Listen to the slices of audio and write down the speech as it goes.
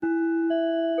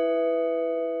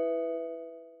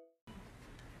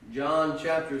John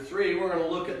chapter 3. We're going to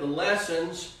look at the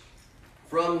lessons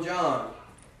from John.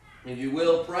 If you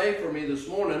will, pray for me this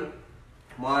morning.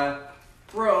 My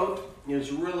throat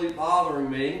is really bothering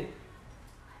me.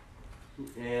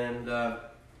 And I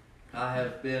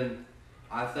have been,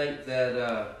 I think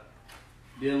that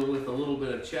dealing with a little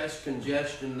bit of chest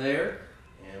congestion there.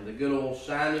 And the good old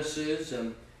sinuses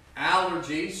and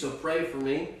allergies. So pray for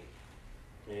me.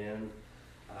 And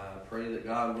pray that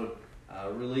God would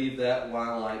relieve that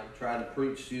while I try to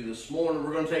preach to you this morning.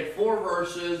 We're going to take 4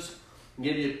 verses and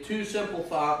give you 2 simple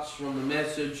thoughts from the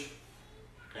message.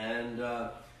 And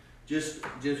just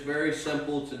very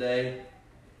simple today.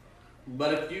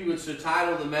 But if you was to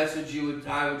title the message,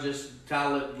 I would just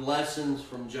title it Lessons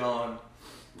from John.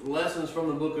 Lessons from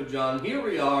the book of John. Here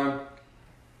we are.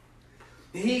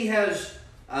 He's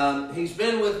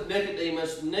been with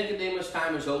Nicodemus. Nicodemus'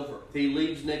 time is over. He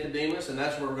leaves Nicodemus, and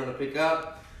that's where we're going to pick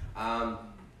up. And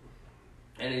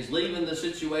he's leaving the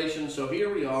situation. So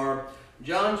here we are,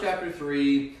 John chapter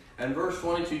 3 and verse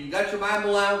 22. You got your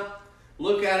Bible out?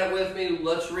 Look at it with me.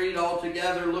 Let's read all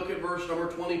together. Look at verse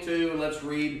number 22, and let's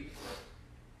read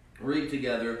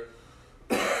together.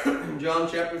 John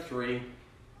chapter 3.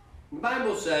 The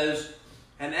Bible says,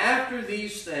 "And after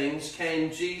these things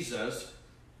came Jesus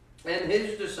and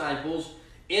his disciples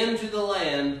into the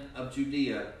land of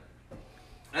Judea.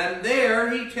 And there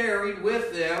he tarried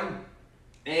with them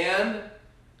and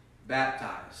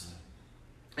baptized.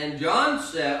 And John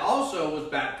also was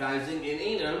baptizing in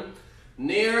Enon,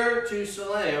 near to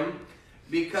Salim,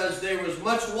 because there was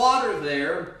much water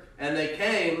there, and they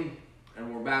came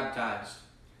and were baptized."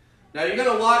 Now you're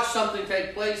going to watch something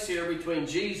take place here between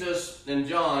Jesus and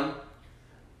John.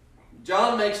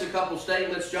 John makes a couple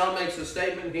statements. John makes a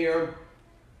statement here.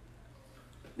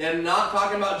 And not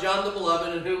talking about John the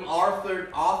Beloved and whom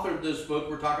authored this book.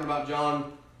 We're talking about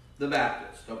John the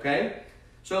Baptist. Okay?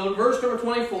 So in verse number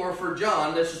 24, for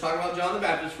John, this is talking about John the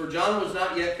Baptist, for John was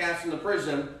not yet cast into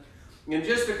prison. In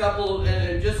just a couple,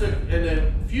 in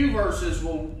a few verses,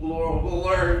 we'll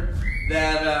learn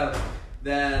that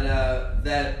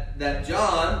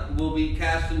John will be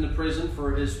cast into prison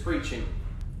for his preaching.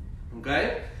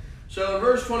 Okay? So in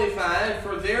verse 25,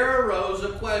 for there arose a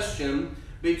question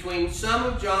between some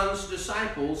of John's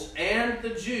disciples and the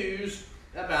Jews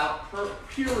about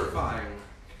purifying.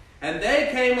 And they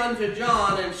came unto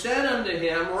John and said unto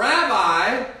him,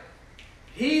 Rabbi,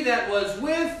 he that was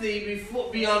with thee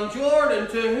beyond Jordan,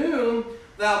 to whom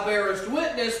thou bearest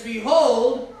witness,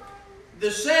 behold,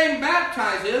 the same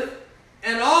baptizeth,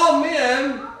 and all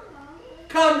men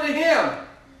come to him.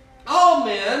 All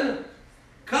men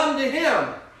come to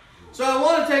him. So I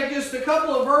want to take just a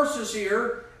couple of verses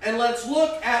here, and let's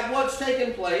look at what's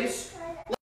taken place.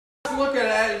 Let's look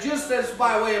at it just as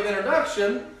by way of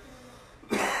introduction.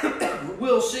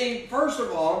 We'll see, first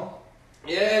of all,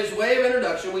 as way of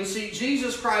introduction, we see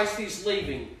Jesus Christ, he's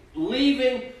leaving.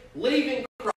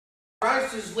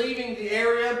 Christ is leaving the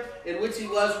area in which he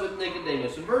was with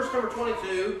Nicodemus. In verse number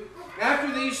 22,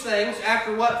 after these things,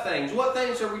 after what things? What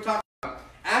things are we talking about?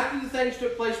 After the things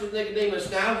took place with Nicodemus,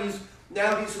 now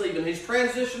he's leaving. He's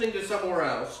transitioning to somewhere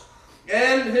else.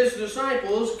 And his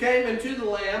disciples came into the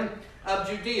land of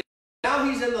Judea. Now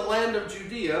he's in the land of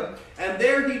Judea, and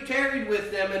there he tarried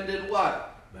with them and did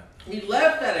what? He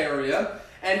left that area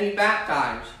and he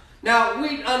baptized. Now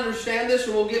we understand this,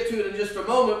 and we'll get to it in just a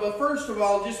moment, but first of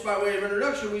all, just by way of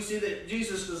introduction, we see that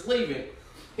Jesus is leaving.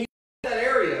 He left that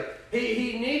area.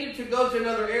 He needed to go to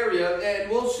another area,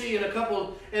 and we'll see in a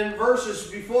couple in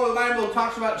verses before the Bible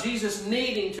talks about Jesus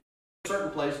needing to go to a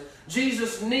certain place.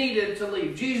 Jesus needed to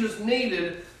leave. Jesus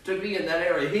needed to be in that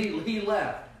area. He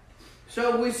left.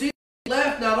 So we see he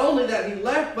left. Not only that he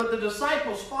left, but the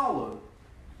disciples followed.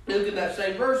 Look at that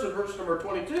same verse, in verse number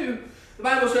 22. The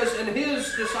Bible says, and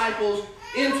his disciples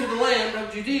into the land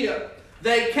of Judea.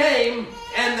 They came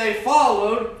and they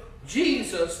followed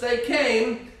Jesus. They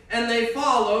came and they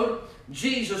followed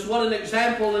Jesus. What an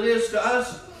example it is to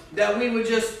us that we would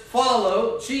just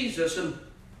follow Jesus. And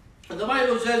the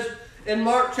Bible says in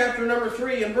Mark chapter number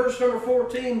 3 and verse number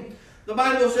 14, the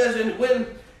Bible says,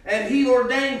 and he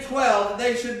ordained 12 that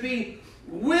they should be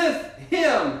with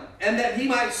him, and that he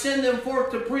might send them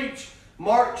forth to preach.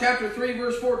 Mark chapter 3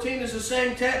 verse 14 is the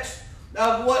same text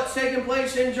of what's taking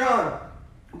place in John.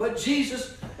 But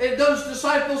Jesus and those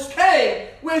disciples came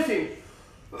with him.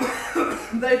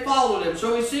 They followed him.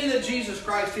 So we see that Jesus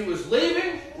Christ, he was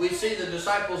leaving. We see the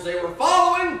disciples, they were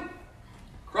following.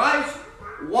 Christ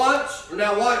wants,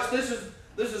 now watch, this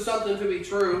is something to be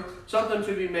true, something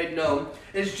to be made known,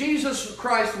 is Jesus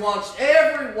Christ wants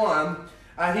everyone.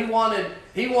 He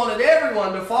wanted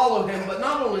everyone to follow him, but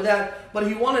not only that, but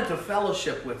he wanted to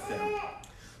fellowship with them.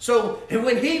 So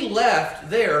when he left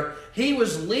there, he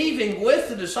was leaving with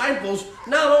the disciples,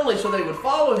 not only so they would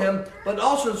follow him, but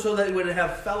also so they would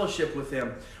have fellowship with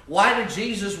him. Why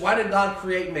did God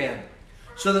create man?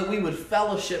 So that we would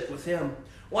fellowship with him.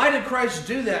 Why did Christ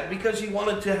do that? Because he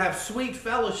wanted to have sweet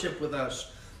fellowship with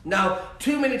us. Now,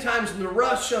 too many times in the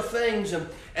rush of things and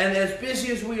as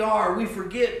busy as we are, we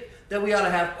forget that we ought to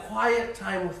have quiet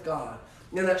time with God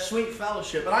and that sweet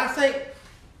fellowship. And I think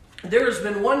there has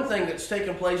been one thing that's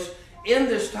taken place in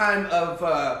this time of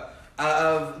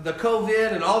the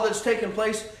COVID and all that's taken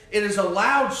place. It has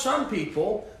allowed some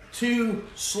people to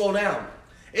slow down.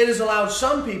 It has allowed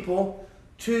some people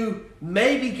to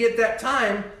maybe get that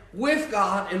time with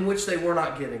God in which they were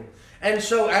not getting. And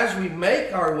so as we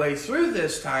make our way through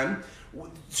this time,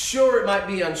 sure, it might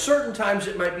be uncertain times,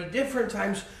 it might be different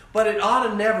times, but it ought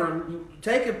to never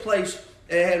take a place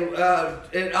and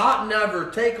it ought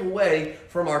never take away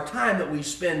from our time that we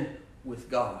spend with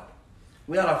God.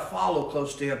 We ought to follow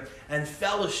close to him and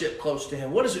fellowship close to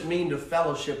him. What does it mean to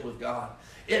fellowship with God?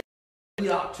 We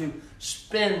ought to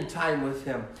spend time with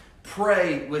him,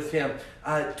 pray with him,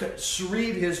 to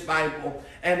read his Bible,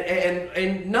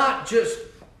 and not just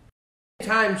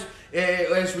times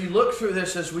as we look through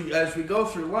this, as we go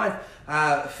through life,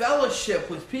 fellowship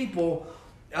with people,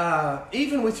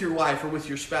 even with your wife or with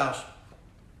your spouse,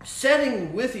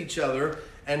 sitting with each other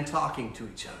and talking to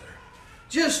each other,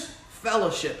 just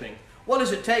fellowshipping. What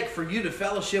does it take for you to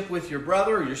fellowship with your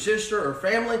brother or your sister or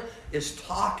family? Is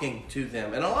talking to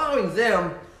them and allowing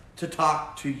them to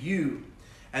talk to you.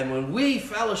 And when we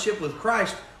fellowship with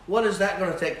Christ, what is that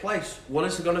going to take place? What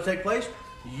is it going to take place?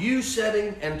 You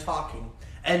sitting and talking,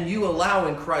 and you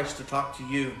allowing Christ to talk to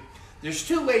you. There's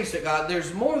two ways that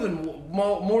there's more than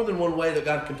one way that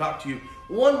God can talk to you.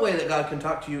 One way that God can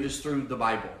talk to you is through the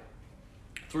Bible.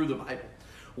 Through the Bible.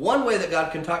 One way that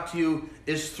God can talk to you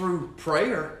is through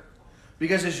prayer.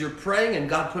 Because as you're praying and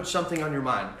God puts something on your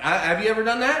mind. Have you ever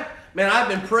done that? Man, I've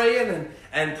been praying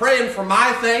and praying for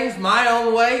my things, my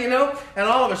own way, and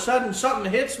all of a sudden something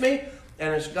hits me,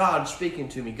 and it's God speaking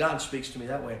to me. God speaks to me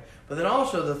that way. But then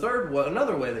also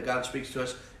another way that God speaks to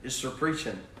us is through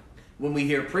preaching. When we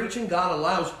hear preaching,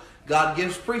 God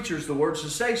gives preachers the words to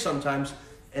say sometimes,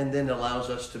 and then allows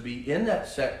us to be in that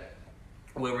set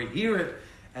where we hear it,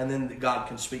 and then God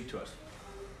can speak to us.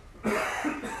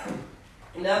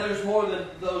 Now there's more than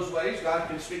those ways. God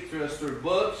can speak to us through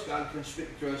books. God can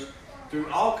speak to us through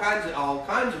all kinds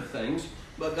of things.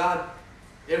 But God,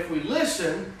 if we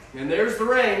listen, and there's the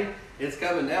rain, it's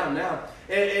coming down now.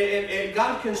 And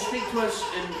God can speak to us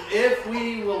if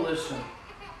we will listen.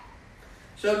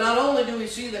 So not only do we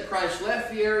see that Christ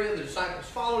left the area, the disciples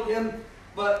followed him,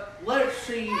 but let's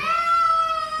see,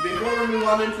 before we move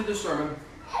on into the sermon,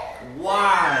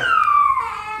 why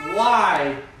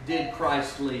did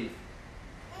Christ leave?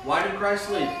 Why did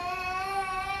Christ leave?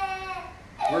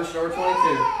 Verse number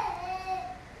 22.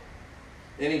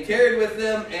 And he tarried with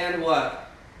them and what?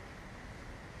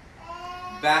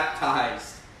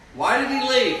 Baptized. Why did he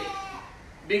leave?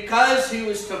 Because he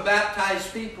was to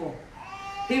baptize people.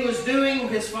 He was doing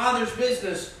his Father's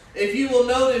business. If you will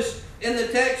notice in the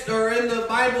text or in the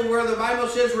Bible where the Bible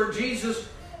says where Jesus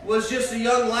was just a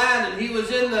young lad and he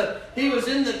was in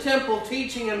the temple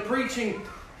teaching and preaching,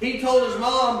 he told his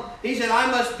mom, he said, I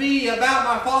must be about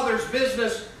my Father's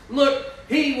business. Look,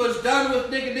 he was done with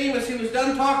Nicodemus. He was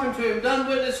done talking to him, done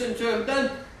witnessing to him,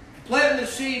 done planting the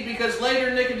seed, because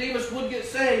later Nicodemus would get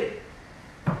saved.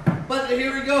 But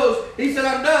here he goes. He said,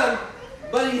 I'm done.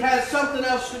 But he has something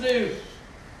else to do.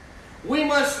 We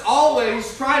must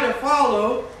always try to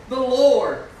follow the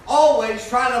Lord. Always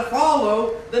try to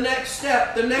follow the next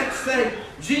step, the next thing.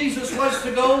 Jesus was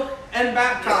to go and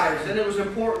baptize, and it was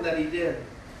important that he did.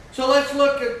 So let's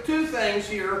look at two things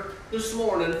here this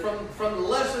morning from the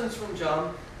lessons from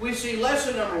John. We see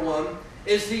lesson number one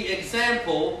is the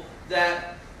example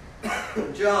that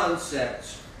John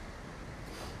sets.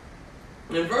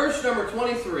 In verse number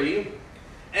 23,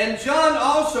 and John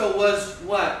also was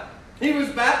what? He was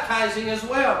baptizing as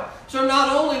well. So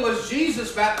not only was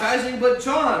Jesus baptizing, but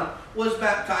John was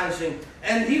baptizing.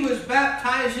 And he was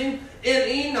baptizing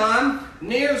in Enon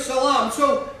near Siloam.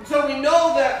 So we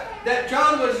know that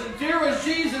there was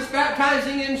Jesus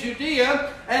baptizing in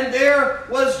Judea, and there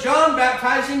was John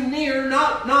baptizing near,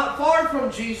 not far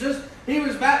from Jesus. He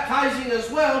was baptizing as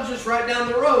well, just right down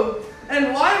the road.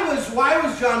 And why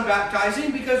was John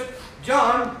baptizing? Because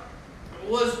John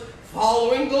was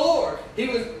following the Lord. He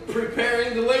was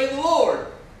preparing the way of the Lord.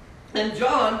 And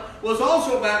John was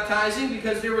also baptizing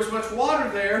because there was much water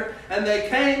there, and they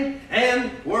came and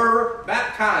were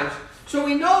baptized. So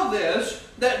we know this,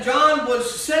 that John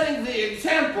was setting the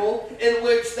example in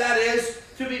which that is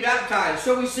to be baptized.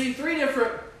 So we see three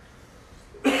different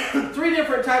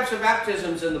types of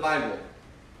baptisms in the Bible.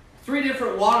 Three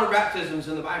different water baptisms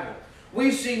in the Bible. We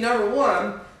see, number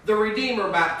one, the Redeemer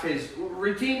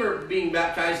being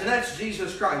baptized, and that's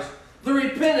Jesus Christ. The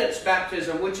repentance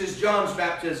baptism, which is John's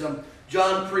baptism.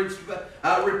 John preached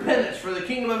repentance, for the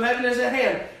kingdom of heaven is at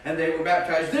hand, and they were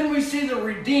baptized. Then we see the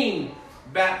redeemed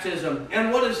baptism.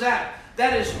 And what is that?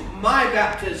 That is my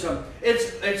baptism.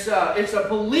 It's a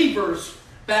believer's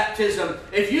baptism.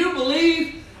 If you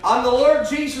believe on the Lord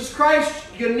Jesus Christ,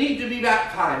 you need to be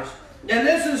baptized. And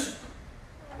this is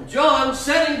John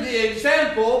setting the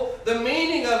example, the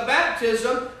meaning of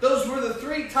baptism. Those were the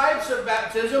three types of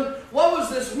baptism. What was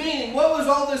this meaning? What was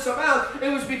all this about? It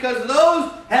was because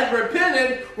those had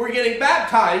repented were getting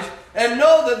baptized. And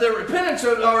know that the repentance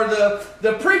or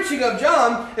the preaching of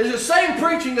John is the same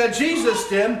preaching that Jesus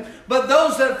did, but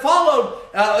those that followed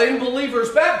in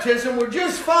believers' baptism were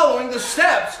just following the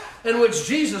steps in which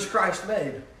Jesus Christ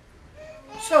made.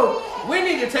 So we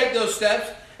need to take those steps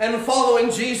and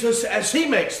following Jesus as He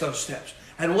makes those steps.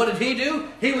 And what did He do?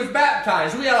 He was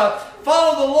baptized. We ought to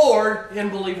follow the Lord in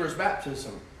believers'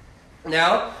 baptism.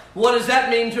 Now, what does that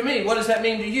mean to me? What does that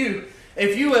mean to you?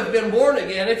 If you have been born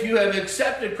again, if you have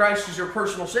accepted Christ as your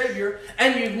personal Savior,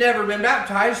 and you've never been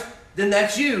baptized, then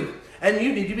that's you. And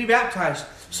you need to be baptized.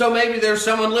 So maybe there's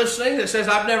someone listening that says,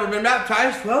 I've never been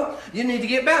baptized. Well, you need to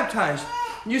get baptized.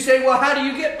 You say, well, how do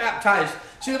you get baptized?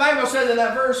 See, the Bible says in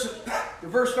that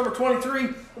verse number 23,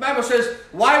 the Bible says,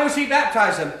 why was He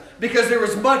baptizing? Because there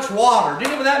was much water. Do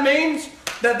you know what that means?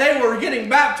 That they were getting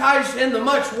baptized in the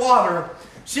much water.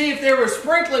 See, if there was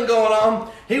sprinkling going on,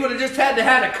 He would have just had to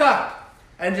have a cup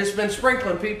and just been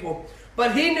sprinkling people.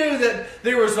 But He knew that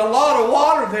there was a lot of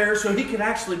water there, so He could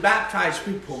actually baptize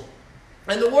people.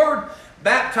 And the word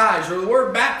baptize, or the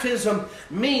word baptism,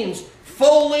 means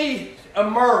fully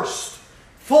immersed.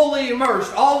 Fully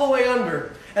immersed, all the way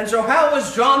under. And so how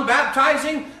was John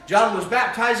baptizing? John was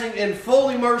baptizing in full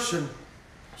immersion.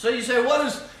 So you say, what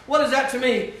is that to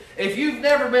me? If you've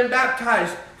never been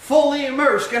baptized, fully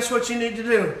immersed, guess what you need to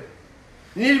do?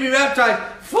 You need to be baptized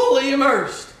fully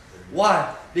immersed.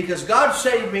 Why? Because God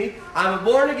saved me. I'm a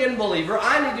born-again believer.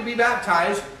 I need to be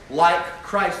baptized like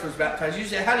Christ was baptized. You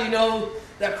say, how do you know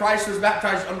that Christ was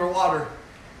baptized underwater?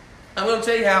 I'm going to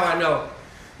tell you how I know.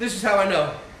 This is how I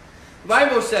know. The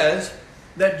Bible says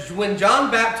that when John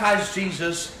baptized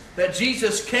Jesus, that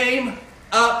Jesus came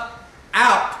up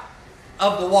out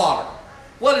of the water.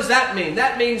 What does that mean?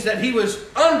 That means that He was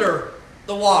under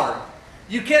the water.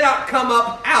 You cannot come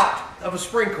up out of a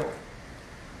sprinkle.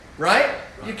 Right?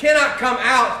 You cannot come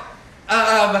out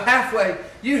of halfway.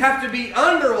 You have to be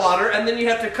underwater, and then you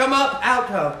have to come up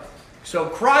out of. So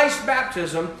Christ's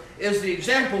baptism is the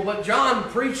example, but John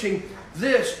preaching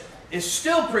this is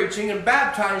still preaching and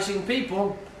baptizing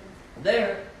people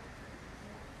there.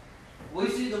 We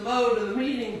see the mode of the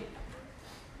meeting.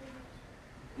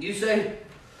 You say,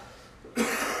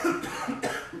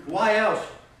 why else?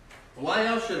 Why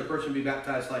else should a person be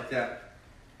baptized like that?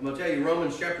 I'm going to tell you,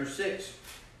 Romans chapter 6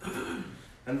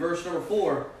 and verse number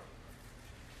 4,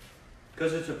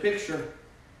 because it's a picture.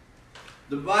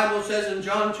 The Bible says in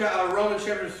Romans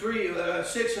chapter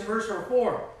 6 and verse number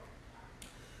 4,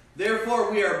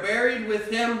 therefore we are buried with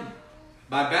Him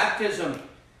by baptism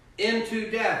into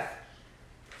death,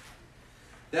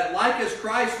 that like as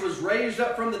Christ was raised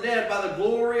up from the dead by the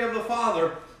glory of the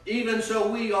Father, even so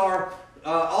we are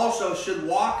also should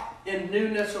walk in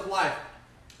newness of life.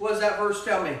 What does that verse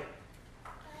tell me?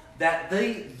 That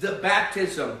the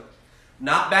baptism,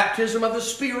 not baptism of the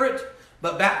Spirit,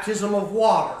 but baptism of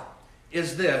water,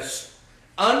 is this.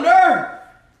 Under,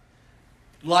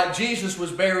 like Jesus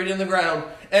was buried in the ground,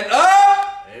 and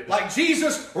up, like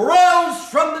Jesus rose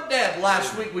from the dead.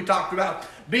 Last week we talked about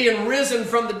being risen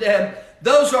from the dead.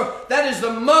 That is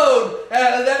the mode,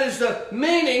 that is the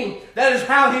meaning, that is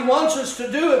how He wants us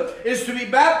to do it, is to be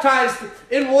baptized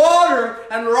in water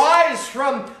and rise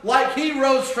from, like He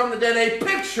rose from the dead, a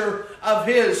picture of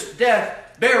His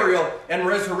death, burial, and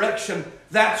resurrection.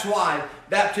 That's why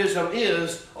baptism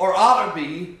is, or ought to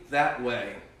be, that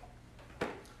way.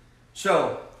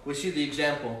 So, we see the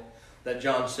example that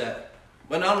John set.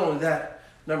 But not only that,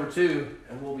 number 2,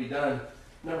 and we'll be done.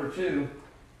 Number 2,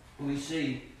 we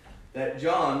see that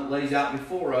John lays out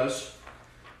before us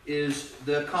is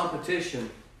the competition.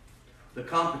 The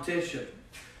competition.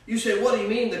 You say, what do you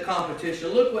mean the competition?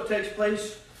 Look what takes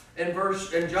place in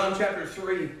John chapter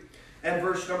 3 and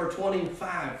verse number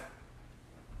 25.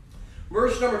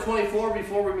 Verse number 24,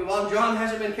 before we move on, John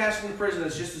hasn't been cast into prison.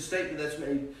 It's just a statement that's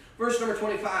made. Verse number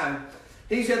 25.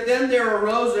 He said, then there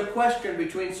arose a question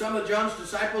between some of John's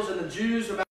disciples and the Jews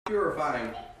about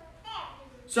purifying.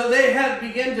 So they had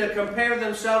begun to compare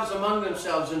themselves among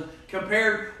themselves and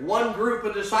compared one group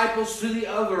of disciples to the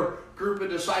other group of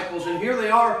disciples. And here they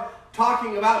are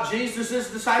talking about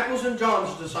Jesus' disciples and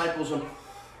John's disciples. And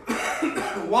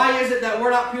why is it that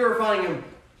we're not purifying them?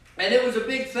 And it was a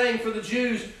big thing for the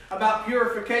Jews about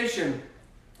purification.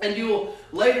 And you will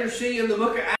later see in the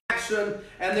book of Acts,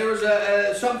 and there was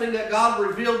something that God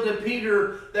revealed to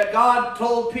Peter, that God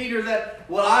told Peter that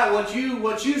what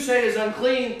you say is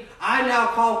unclean, I now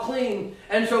call clean.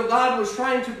 And so God was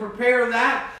trying to prepare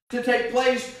that to take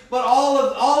place. But all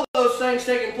of those things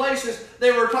taking place, is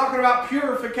they were talking about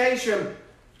purification,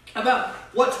 about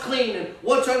what's clean and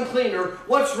what's unclean, or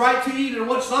what's right to eat and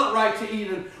what's not right to eat,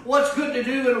 and what's good to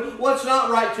do and what's not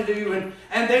right to do.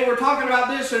 And they were talking about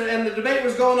this, and the debate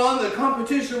was going on, the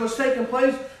competition was taking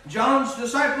place, John's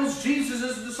disciples,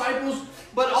 Jesus' disciples,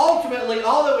 but ultimately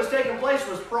all that was taking place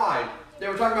was pride. They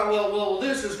were talking about, well,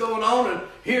 this is going on, and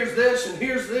here's this, and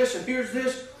here's this, and here's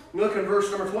this. Look in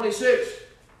verse number 26.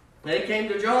 They came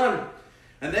to John,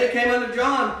 and they came unto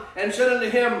John, and said unto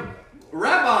him,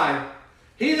 Rabbi,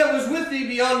 he that was with thee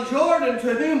beyond Jordan,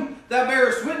 to whom thou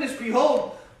bearest witness,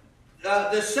 behold,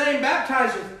 the same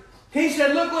baptizeth. He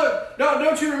said, look,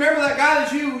 don't you remember that guy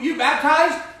that you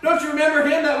baptized? Don't you remember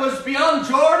him that was beyond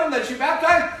Jordan that you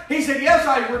baptized? He said, yes,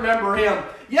 I remember him.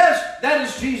 Yes, that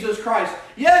is Jesus Christ.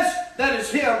 Yes, that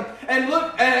is him. And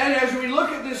look, and as we look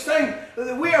at this thing,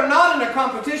 we are not in a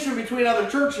competition between other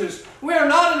churches. We are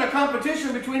not in a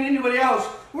competition between anybody else.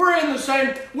 We're in the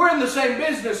same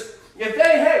business.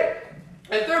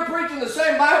 If they're preaching the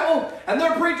same Bible and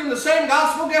they're preaching the same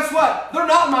gospel, guess what? They're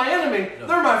not my enemy. No.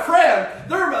 They're my friend.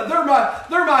 They're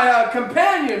my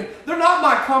companion. They're not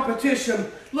my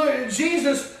competition. Look,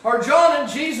 Jesus, or John and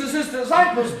Jesus'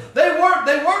 disciples, they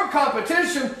weren't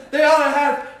competition. They ought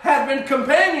to have been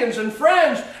companions and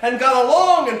friends and got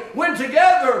along and went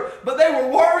together. But they were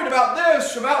worried about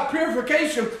this, about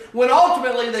purification, when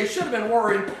ultimately they should have been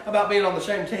worried about being on the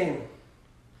same team.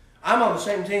 I'm on the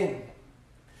same team.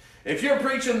 If you're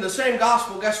preaching the same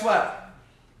gospel, guess what?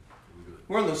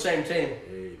 We're on the same team.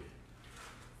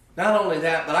 Not only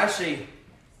that, but I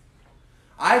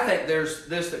think there's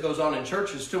this that goes on in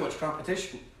churches, too much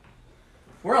competition.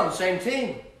 We're on the same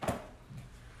team.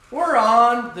 We're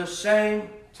on the same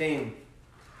team.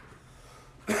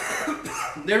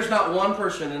 There's not one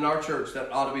person in our church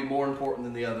that ought to be more important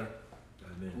than the other.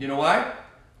 Amen. You know why?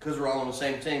 Because we're all on the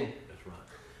same team. That's right.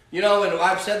 You know, and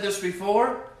I've said this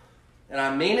before, and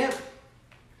I mean it.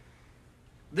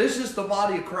 This is the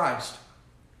body of Christ.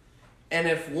 And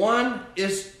if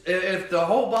the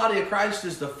whole body of Christ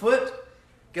is the foot,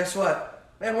 guess what?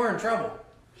 Man, we're in trouble.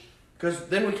 Because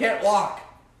then we can't walk.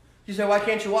 You say, why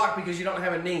can't you walk? Because you don't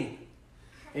have a knee.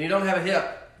 And you don't have a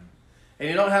hip. And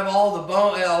you don't have all the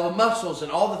bone, all the muscles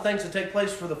and all the things that take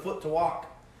place for the foot to walk.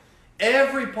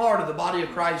 Every part of the body of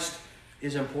Christ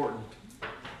is important.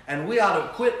 And we ought to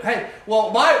quit, hey, well,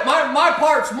 my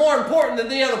part's more important than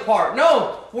the other part.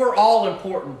 No, we're all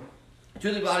important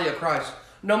to the body of Christ.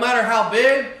 No matter how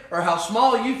big or how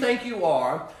small you think you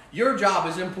are, your job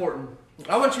is important.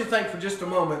 I want you to think for just a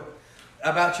moment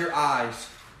about your eyes.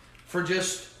 For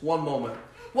just one moment.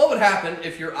 What would happen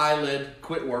if your eyelid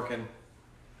quit working?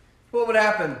 What would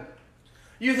happen?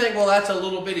 You think, well, that's a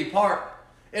little bitty part.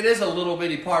 It is a little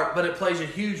bitty part, but it plays a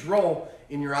huge role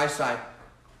in your eyesight.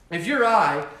 If your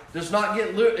eyelid does not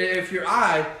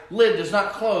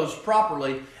close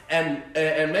properly,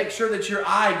 and make sure that your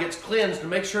eye gets cleansed, and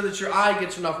make sure that your eye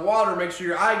gets enough water, make sure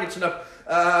your eye gets enough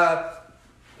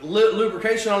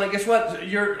lubrication on it, guess what?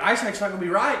 Your eyesight's not going to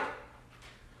be right.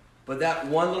 But that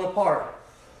one little part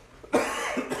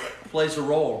plays a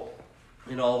role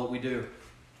in all that we do.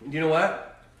 You know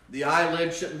what? The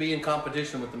eyelid shouldn't be in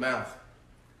competition with the mouth.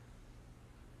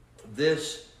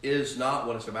 This is not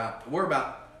what it's about. We're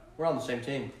on the same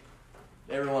team.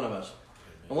 Every one of us.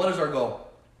 And what is our goal?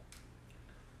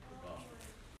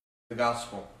 The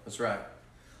gospel. That's right.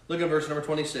 Look at verse number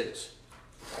 26.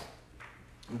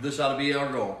 This ought to be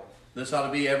our goal. This ought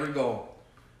to be every goal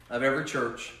of every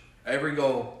church. Every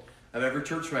goal of every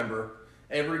church member.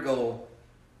 Every goal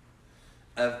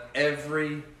of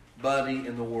everybody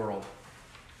in the world.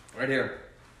 Right here.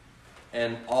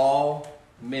 And all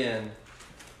men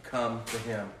come to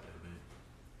him.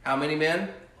 How many men?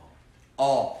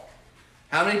 All.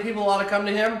 How many people ought to come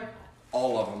to him?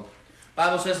 All of them.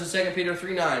 Bible says in 2 Peter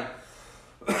 3:9,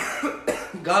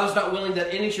 God is not willing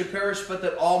that any should perish, but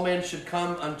that all men should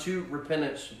come unto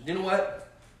repentance. You know what?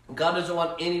 God doesn't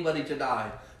want anybody to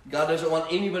die. God doesn't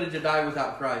want anybody to die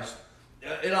without Christ.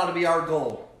 It ought to be our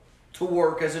goal. to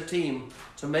work as a team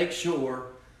to make sure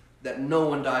that no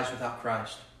one dies without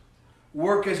Christ.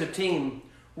 Work as a team.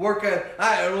 Work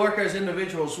as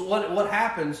individuals. What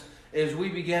happens is we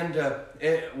begin to...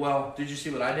 did you see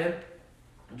what I did?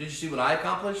 Did you see what I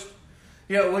accomplished?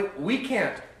 We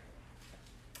can't...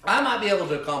 I might be able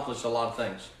to accomplish a lot of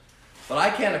things, but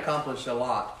I can't accomplish a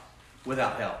lot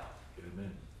without help.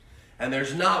 Amen. And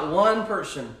there's not one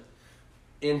person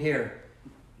in here.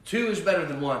 2 is better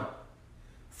than 1.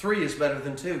 3 is better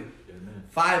than 2. Amen.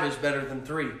 5 is better than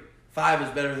 3. 5 is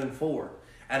better than 4.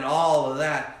 And all of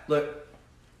that. Look,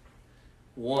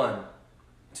 1,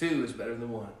 2 is better than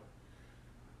 1.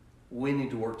 We need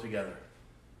to work together.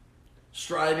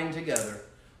 Striving together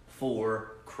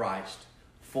for Christ.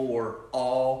 For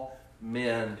all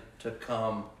men to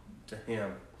come to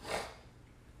Him.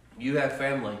 You have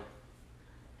family.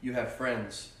 You have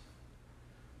friends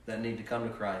that need to come to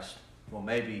Christ. Well,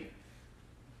 maybe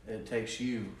it takes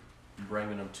you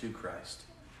bringing them to Christ.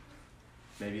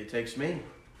 Maybe it takes me.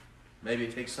 Maybe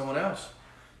it takes someone else.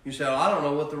 You say, I don't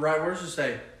know what the right words to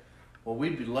say. Well,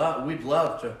 we'd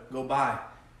love to go by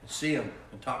and see them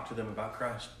and talk to them about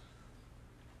Christ.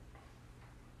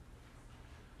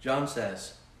 John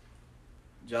says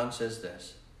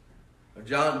this.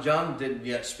 John didn't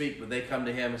yet speak, but they come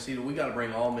to him and see that we got to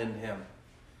bring all men to him.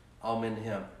 All men to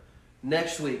him.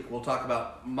 Next week, we'll talk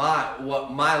about my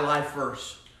life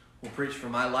verse. We'll preach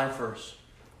from my life verse.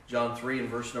 John 3 and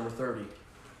verse number 30.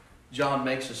 John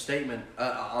makes a statement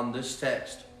on this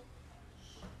text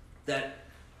that,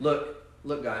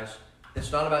 look guys,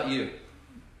 it's not about you.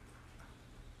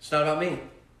 It's not about me.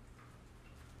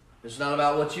 It's not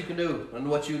about what you can do and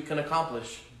what you can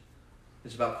accomplish.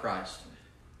 It's about Christ.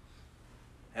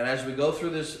 And as we go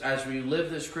through this, as we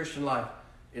live this Christian life,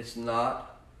 it's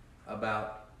not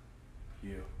about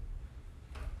you.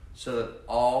 So that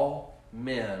all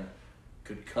men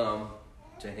could come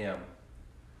to Him.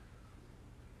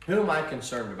 Who am I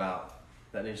concerned about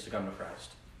that needs to come to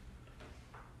Christ?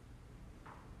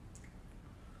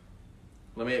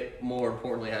 Let me more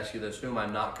importantly ask you this. Who am I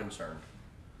not concerned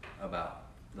about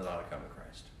that ought to come to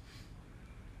Christ?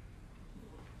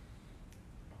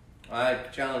 I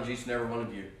challenge each and every one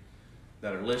of you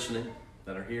that are listening,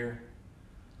 that are here,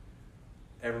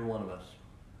 every one of us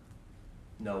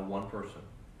know one person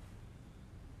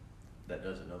that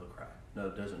doesn't know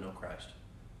doesn't know Christ.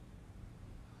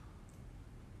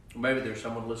 Maybe there's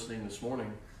someone listening this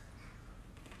morning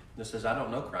that says, I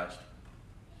don't know Christ.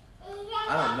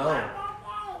 I don't know.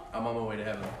 I'm on my way to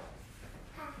heaven.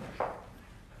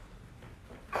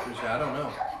 You say, I don't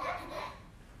know.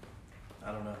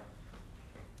 I don't know.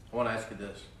 I want to ask you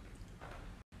this.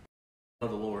 Know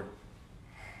the Lord.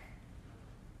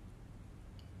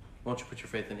 Why don't you put your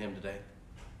faith in Him today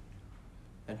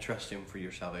and trust Him for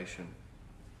your salvation?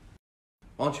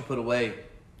 Why don't you put away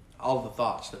all the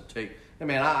thoughts that take, hey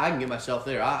man, I can get myself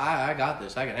there. I got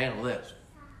this. I can handle this.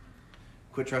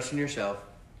 Quit trusting yourself.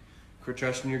 Quit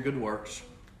trusting your good works.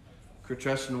 Quit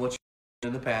trusting what you've done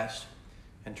in the past,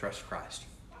 and trust Christ.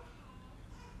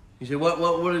 You say, what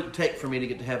would it take for me to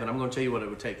get to heaven? I'm going to tell you what it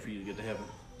would take for you to get to heaven.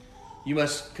 You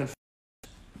must confess.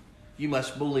 You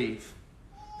must believe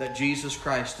that Jesus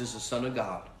Christ is the Son of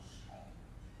God.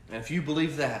 And if you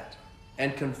believe that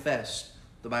and confess,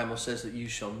 the Bible says that you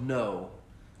shall know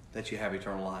that you have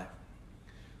eternal life.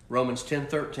 Romans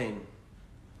 10:13.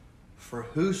 For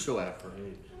whosoever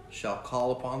shall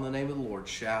call upon the name of the Lord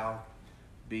shall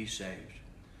be saved.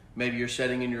 Maybe you're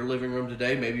sitting in your living room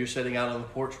today. Maybe you're sitting out on the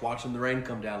porch watching the rain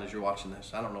come down as you're watching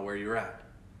this. I don't know where you're at.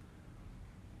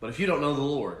 But if you don't know the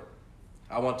Lord,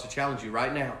 I want to challenge you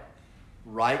right now,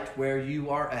 right where you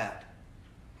are at,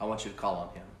 I want you to call on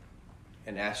Him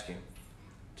and ask Him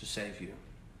to save you.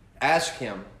 Ask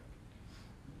Him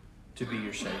to be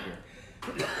your Savior.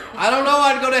 I don't know,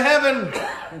 I'd go to heaven.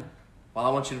 Well, I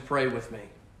want you to pray with me.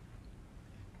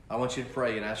 I want you to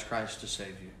pray and ask Christ to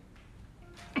save you.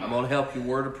 I'm going to help you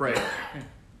word of prayer.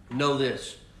 Know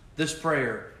this. This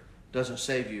prayer doesn't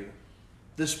save you.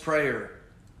 This prayer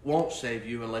won't save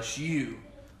you unless you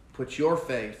put your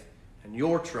faith and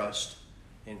your trust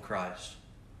in Christ.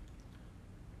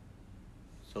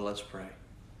 So let's pray.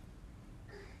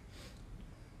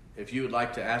 If you would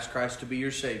like to ask Christ to be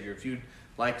your Savior, if you'd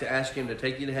like to ask Him to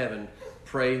take you to heaven,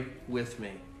 pray with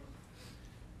me.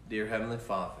 Dear Heavenly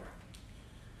Father,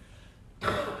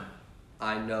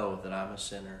 I know that I'm a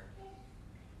sinner.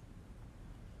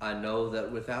 I know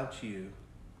that without you,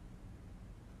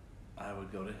 I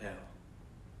would go to hell.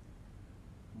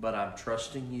 But I'm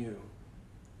trusting you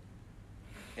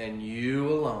and you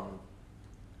alone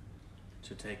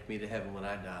to take me to heaven when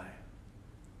I die.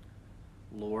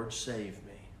 Lord, save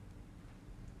me.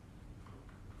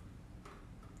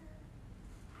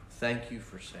 Thank you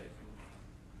for saving me.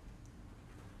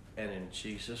 And in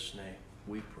Jesus' name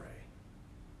we pray.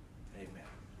 Amen.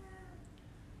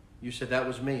 You said that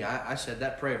was me. I said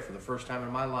that prayer for the first time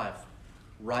in my life.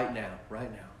 Right now.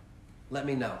 Right now. Let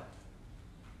me know.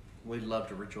 We'd love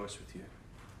to rejoice with you.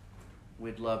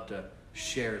 We'd love to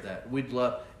share that.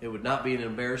 It would not be an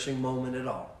embarrassing moment at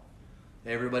all.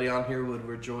 Everybody on here would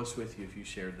rejoice with you if you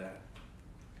shared that.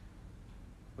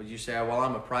 Would you say, well,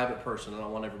 I'm a private person. I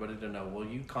don't want everybody to know. Well,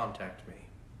 you contact me.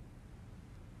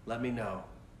 Let me know.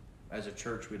 As a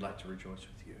church, we'd like to rejoice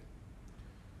with you.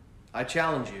 I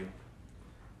challenge you.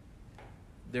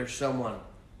 There's someone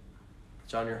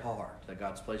that's on your heart that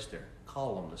God's placed there.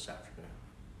 Call them this afternoon.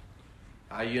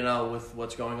 With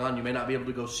what's going on, you may not be able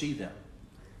to go see them.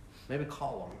 Maybe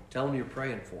call them. Tell them you're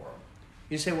praying for them.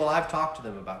 You say, well, I've talked to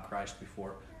them about Christ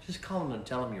before. Just call them and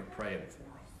tell them you're praying for them.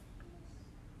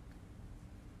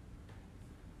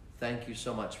 Thank you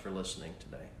so much for listening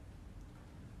today.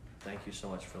 Thank you so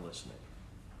much for listening.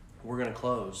 We're going to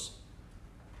close.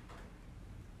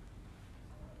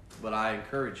 But I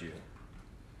encourage you,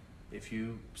 if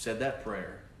you said that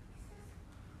prayer,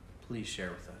 please share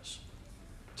with us.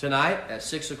 Tonight at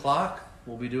 6 o'clock,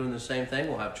 we'll be doing the same thing.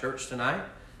 We'll have church tonight.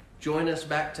 Join us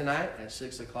back tonight at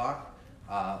 6 o'clock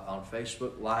on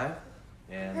Facebook Live.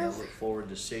 And I look forward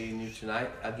to seeing you tonight.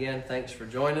 Again, thanks for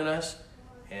joining us.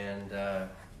 And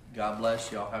God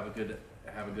bless you all. Have a good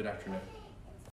afternoon.